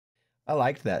I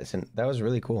liked that. That was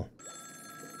really cool.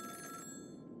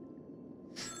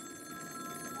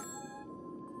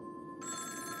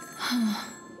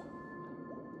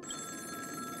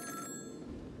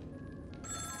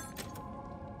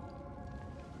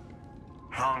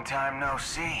 Long time no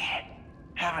see.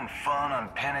 Having fun on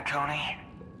Penacony?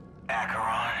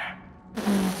 Acheron?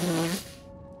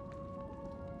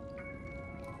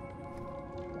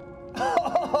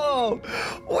 Oh,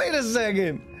 wait a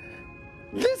second.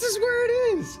 This is where it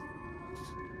is.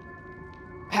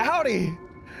 Howdy,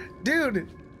 dude.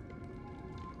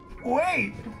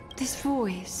 Wait. This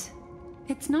voice,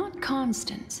 it's not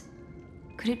Constance.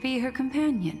 Could it be her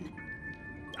companion?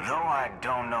 Though I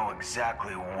don't know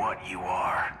exactly what you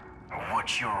are, or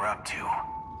what you're up to,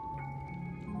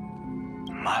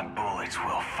 my bullets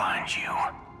will find you.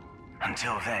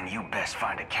 Until then, you best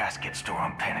find a casket store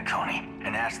on Penacony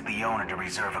and ask the owner to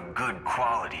reserve a good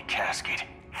quality casket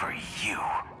for you,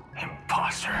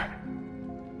 imposter.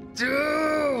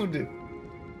 Dude.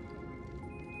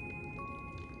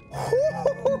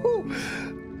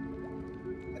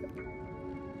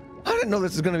 I didn't know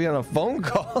this was gonna be on a phone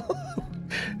call.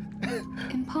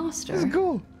 Imposter. This is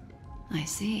cool. I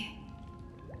see.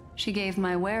 She gave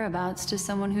my whereabouts to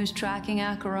someone who's tracking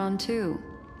Acheron too.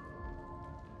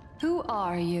 Who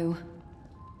are you?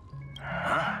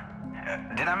 Huh?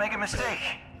 Did I make a mistake?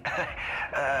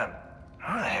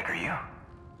 Who the heck are you?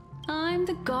 I'm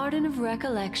the Garden of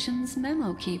Recollections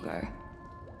memo keeper.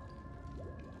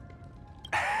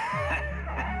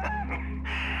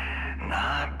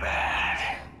 Not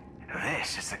bad.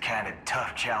 This is the kind of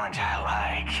tough challenge I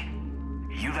like.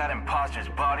 You that imposter's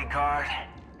bodyguard?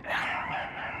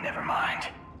 Never mind.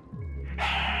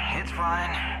 It's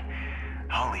fine.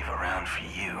 I'll leave a round for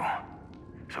you.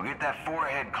 So get that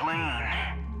forehead clean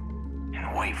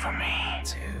and wait for me.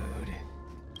 Dude.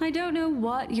 I don't know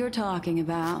what you're talking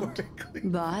about,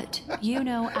 but you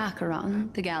know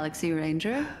Acheron, the Galaxy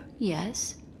Ranger,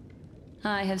 yes?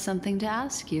 I have something to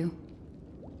ask you.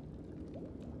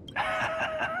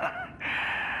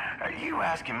 Are you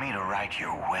asking me to write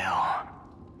your will?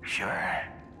 Sure.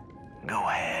 Go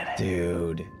ahead.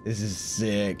 Dude, this is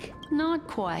sick. Not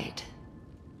quite.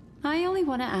 I only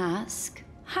want to ask,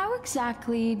 how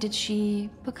exactly did she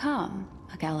become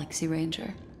a Galaxy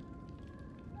Ranger?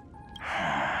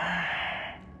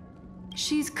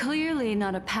 She's clearly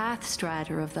not a path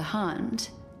strider of the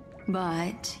hunt,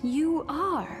 but you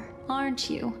are, aren't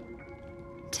you?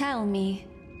 Tell me,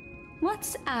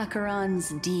 what's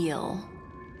Acheron's deal?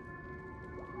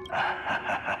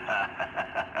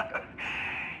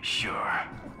 Sure.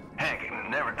 Heck,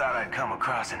 never thought I'd come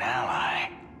across an ally.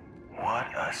 What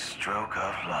a stroke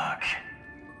of luck.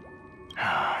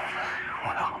 Oh,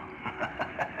 well.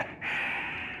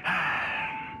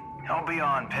 I'll be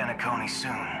on Penacony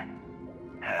soon.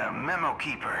 Memo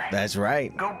keeper. That's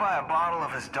right. Go buy a bottle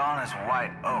of Asdana's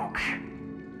White Oak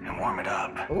and warm it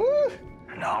up. Ooh.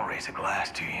 And I'll raise a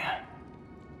glass to you.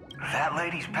 That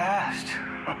lady's passed.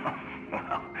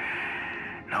 Well,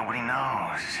 nobody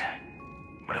knows.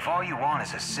 But if all you want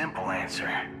is a simple answer,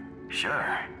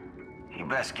 sure. You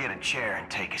best get a chair and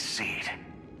take a seat.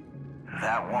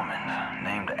 That woman,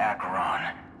 named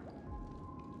Acheron,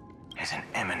 is an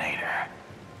emanator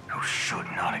who should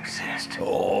not exist.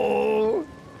 Oh.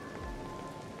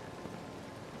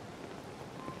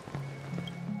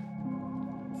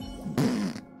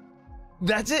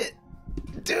 That's it.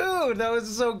 Dude, that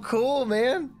was so cool,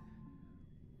 man.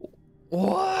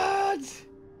 What?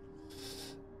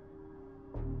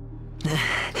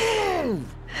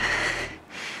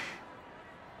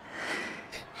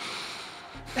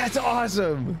 That's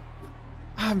awesome.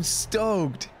 I'm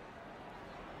stoked.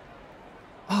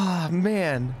 Oh,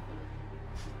 man.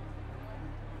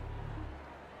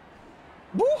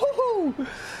 Woohoo!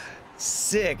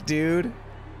 Sick, dude.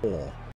 Cool.